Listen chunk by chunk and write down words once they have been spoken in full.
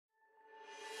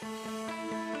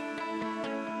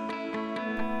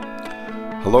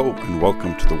Hello and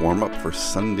welcome to the warm-up for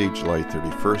Sunday, July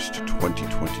 31st,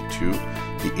 2022,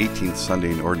 the 18th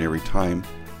Sunday in Ordinary Time.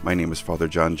 My name is Father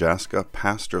John Jaska,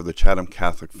 pastor of the Chatham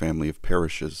Catholic family of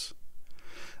parishes.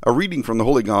 A reading from the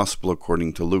Holy Gospel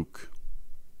according to Luke.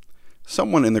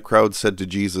 Someone in the crowd said to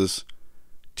Jesus,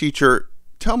 "Teacher,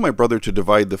 tell my brother to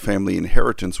divide the family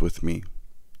inheritance with me."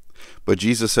 But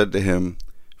Jesus said to him,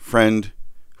 "Friend,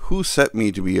 who set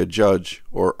me to be a judge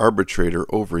or arbitrator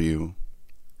over you?"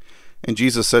 And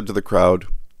Jesus said to the crowd,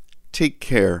 "Take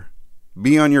care,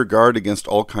 be on your guard against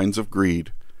all kinds of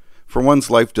greed, for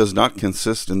one's life does not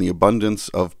consist in the abundance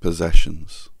of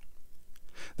possessions."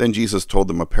 Then Jesus told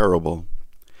them a parable.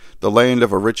 The land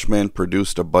of a rich man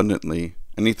produced abundantly,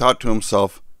 and he thought to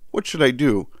himself, "What should I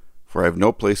do? For I have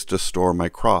no place to store my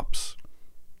crops."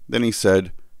 Then he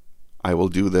said, "I will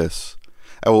do this.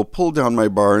 I will pull down my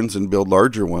barns and build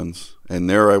larger ones, and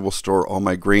there I will store all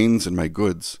my grains and my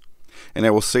goods. And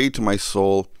I will say to my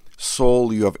soul,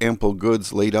 'Soul, you have ample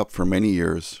goods laid up for many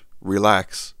years.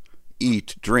 Relax,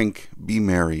 eat, drink, be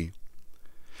merry.'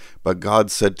 But God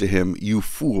said to him, 'You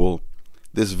fool,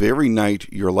 this very night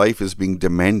your life is being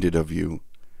demanded of you,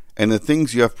 and the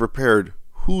things you have prepared,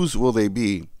 whose will they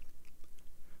be?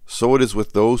 So it is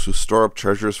with those who store up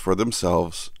treasures for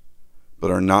themselves,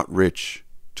 but are not rich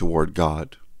toward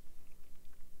God.'"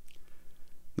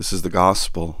 This is the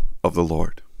gospel of the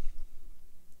Lord.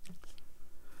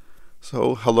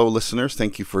 So, hello listeners,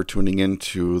 thank you for tuning in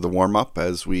to the warm-up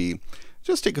as we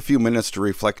just take a few minutes to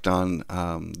reflect on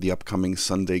the upcoming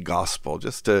Sunday Gospel,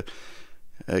 just to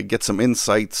get some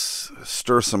insights,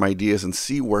 stir some ideas, and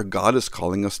see where God is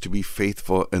calling us to be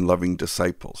faithful and loving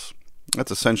disciples.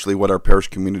 That's essentially what our parish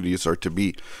communities are to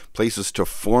be, places to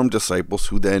form disciples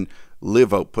who then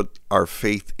live out, put our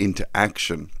faith into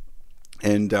action.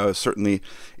 And certainly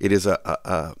it is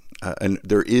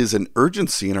there is an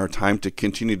urgency in our time to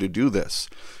continue to do this,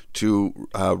 to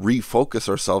refocus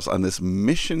ourselves on this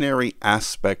missionary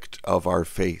aspect of our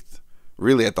faith.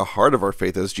 Really at the heart of our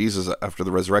faith, as Jesus, after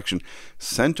the resurrection,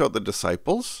 sent out the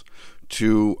disciples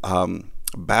to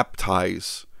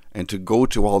baptize and to go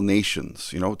to all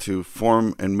nations, to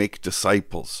form and make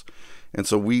disciples. And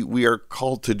so we are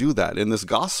called to do that. And this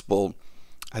gospel,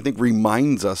 I think,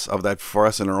 reminds us of that for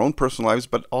us in our own personal lives,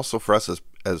 but also for us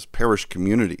as parish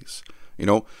communities.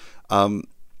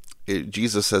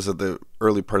 Jesus says at the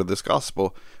early part of this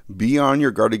gospel, "Be on your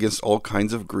guard against all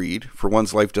kinds of greed, for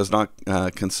one's life does not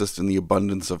consist in the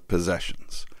abundance of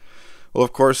possessions." Well,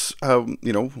 of course,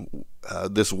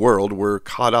 this world, we're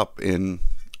caught up in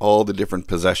all the different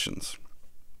possessions.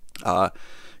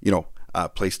 A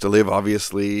place to live,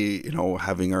 obviously,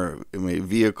 having our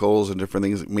vehicles and different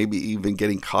things, maybe even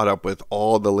getting caught up with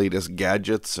all the latest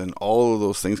gadgets and all of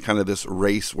those things, kind of this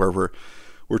race where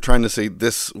we're trying to say,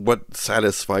 this, what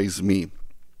satisfies me?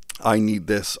 I need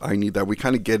this, I need that. We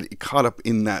kind of get caught up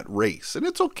in that race. And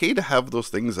it's okay to have those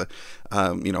things,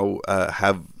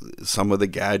 have some of the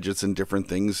gadgets and different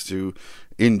things to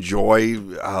enjoy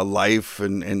life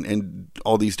and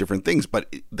all these different things.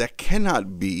 But that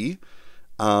cannot be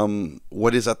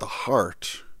what is at the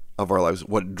heart of our lives,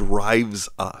 what drives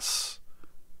us,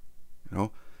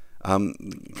 kind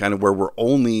of where we're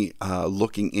only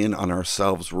looking in on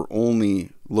ourselves, we're only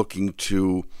looking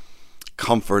to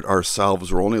comfort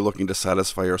ourselves, we're only looking to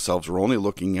satisfy ourselves, we're only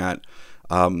looking at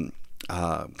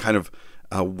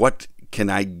what can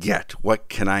I get, what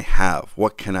can I have,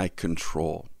 what can I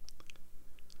control.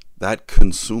 That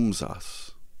consumes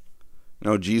us.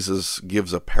 Jesus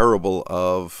gives a parable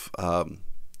of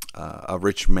a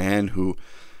rich man who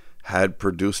had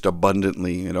produced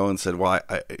abundantly, and said, "Well,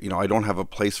 I don't have a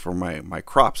place for my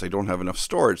crops. I don't have enough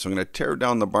storage. So I'm going to tear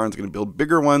down the barns. I'm going to build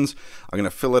bigger ones. I'm going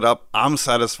to fill it up. I'm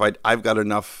satisfied. I've got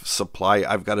enough supply.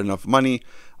 I've got enough money.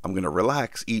 I'm going to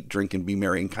relax, eat, drink, and be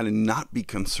merry, and kind of not be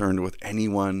concerned with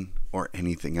anyone or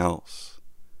anything else."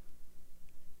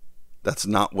 That's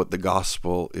not what the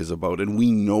gospel is about. And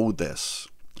we know this.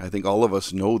 I think all of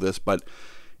us know this, but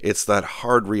it's that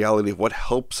hard reality of what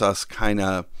helps us kind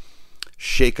of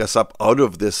shake us up out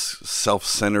of this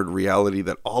self-centered reality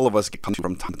that all of us get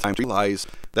from time to time to realize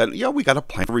that, we got to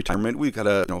plan for retirement, we got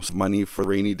to some money for a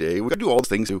rainy day, we got to do all these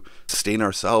things to sustain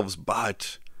ourselves,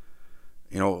 but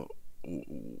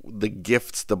the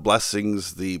gifts, the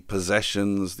blessings, the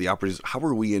possessions, the opportunities, how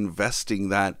are we investing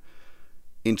that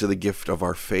into the gift of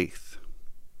our faith?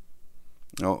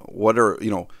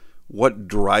 What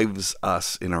drives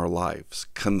us in our lives?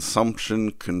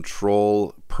 Consumption,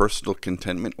 control, personal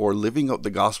contentment, or living out the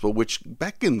gospel, which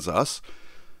beckons us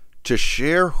to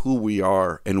share who we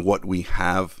are and what we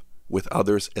have with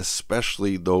others,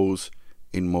 especially those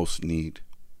in most need.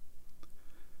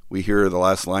 we hear the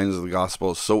last lines of the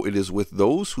gospel, so it is with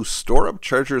those who store up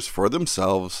treasures for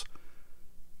themselves,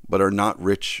 but are not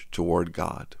rich toward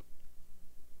God.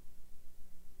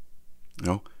 You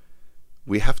know,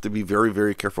 we have to be very,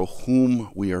 very careful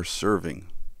whom we are serving.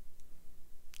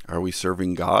 Are we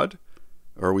serving God,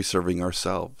 or are we serving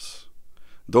ourselves?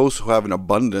 Those who have an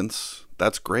abundance,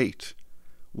 that's great.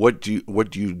 What do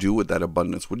you do with that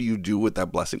abundance? What do you do with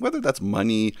that blessing? Whether that's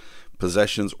money,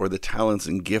 possessions, or the talents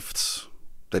and gifts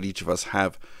that each of us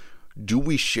have. Do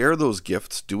we share those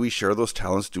gifts? Do we share those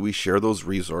talents? Do we share those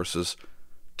resources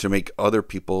to make other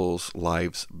people's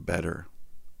lives better?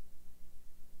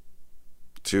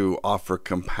 To offer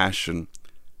compassion,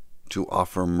 to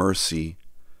offer mercy?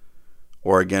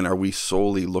 Or again, are we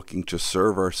solely looking to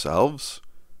serve ourselves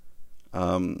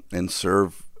and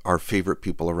serve our favorite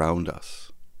people around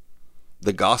us?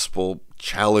 The gospel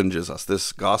challenges us.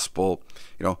 This gospel,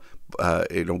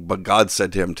 but God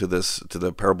said to him, to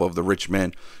the parable of the rich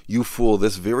man, "You fool,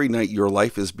 this very night your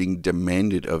life is being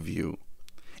demanded of you.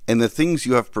 And the things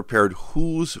you have prepared,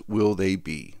 whose will they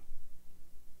be?"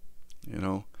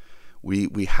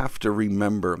 We have to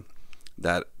remember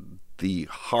that the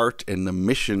heart and the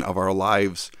mission of our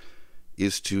lives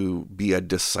is to be a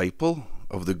disciple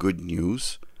of the good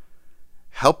news,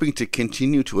 helping to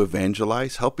continue to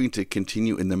evangelize, helping to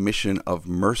continue in the mission of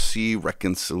mercy,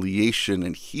 reconciliation,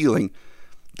 and healing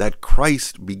that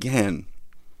Christ began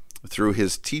through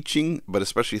his teaching, but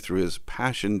especially through his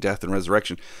passion, death, and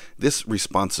resurrection. This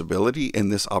responsibility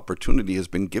and this opportunity has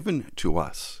been given to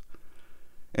us.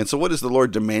 And so what is the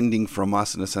Lord demanding from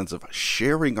us in a sense of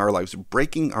sharing our lives,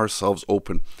 breaking ourselves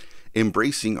open,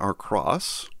 embracing our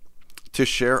cross, to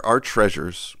share our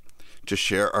treasures, to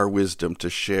share our wisdom, to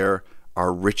share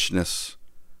our richness,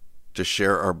 to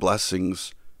share our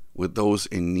blessings with those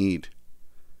in need,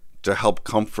 to help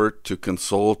comfort, to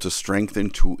console, to strengthen,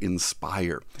 to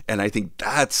inspire. And I think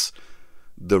that's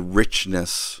the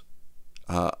richness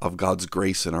of God's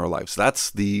grace in our lives.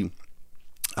 That's the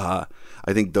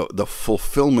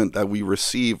fulfillment that we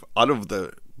receive out of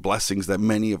the blessings that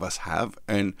many of us have,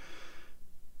 and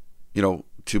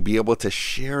to be able to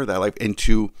share that life and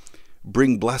to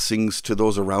bring blessings to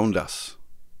those around us,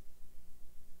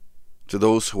 to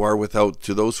those who are without,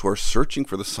 to those who are searching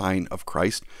for the sign of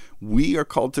Christ. We are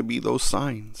called to be those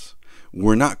signs.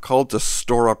 We're not called to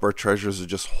store up our treasures and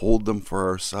just hold them for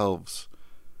ourselves.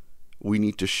 We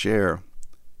need to share.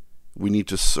 We need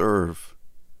to serve.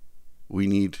 We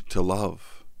need to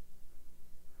love.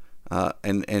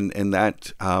 And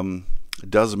that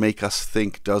does make us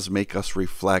think, does make us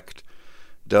reflect,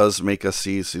 does make us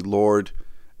see, Lord,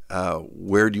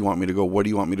 where do you want me to go? What do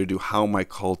you want me to do? How am I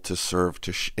called to serve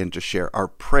and to share? Our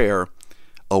prayer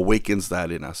awakens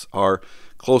that in us. Our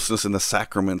closeness in the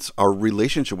sacraments, our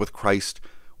relationship with Christ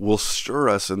will stir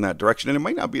us in that direction. And it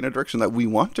might not be in a direction that we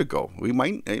want to go. We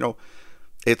might,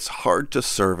 it's hard to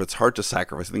serve. It's hard to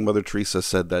sacrifice. I think Mother Teresa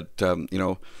said that,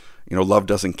 love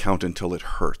doesn't count until it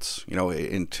hurts,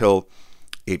 until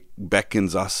it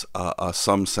beckons us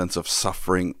some sense of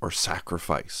suffering or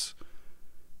sacrifice.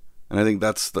 And I think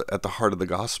that's at the heart of the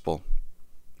gospel,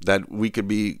 that we could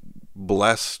be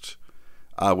blessed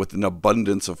with an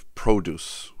abundance of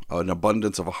produce, an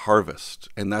abundance of a harvest,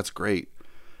 and that's great.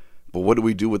 But what do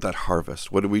we do with that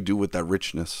harvest? What do we do with that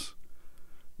richness?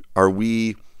 Are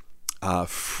we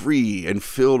free and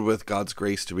filled with God's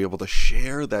grace to be able to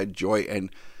share that joy and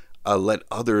let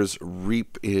others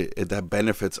reap the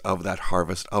benefits of that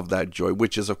harvest, of that joy,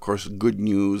 which is, of course, good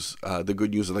news, the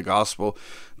good news of the gospel,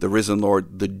 the risen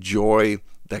Lord, the joy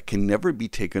that can never be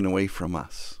taken away from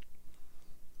us.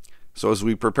 So as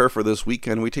we prepare for this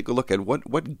weekend, we take a look at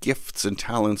what gifts and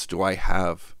talents do I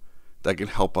have that can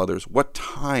help others? What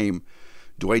time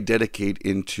do I dedicate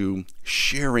into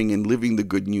sharing and living the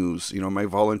good news? My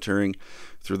volunteering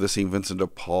through the St. Vincent de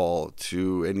Paul,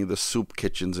 to any of the soup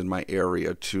kitchens in my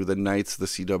area, to the nights, the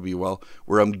CWL,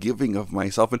 where I'm giving of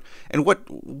myself, and what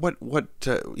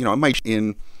I might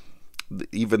in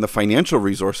even the financial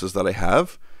resources that I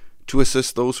have to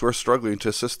assist those who are struggling, to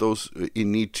assist those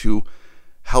in need, to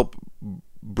help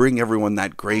bring everyone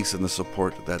that grace and the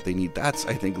support that they need. That's,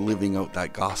 I think, living out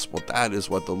that gospel. That is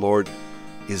what the Lord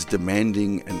is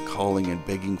demanding and calling and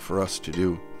begging for us to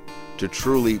do, to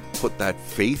truly put that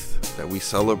faith that we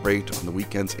celebrate on the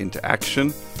weekends into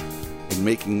action in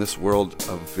making this world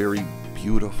a very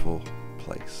beautiful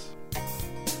place.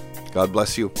 God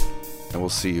bless you, and we'll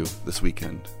see you this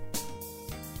weekend.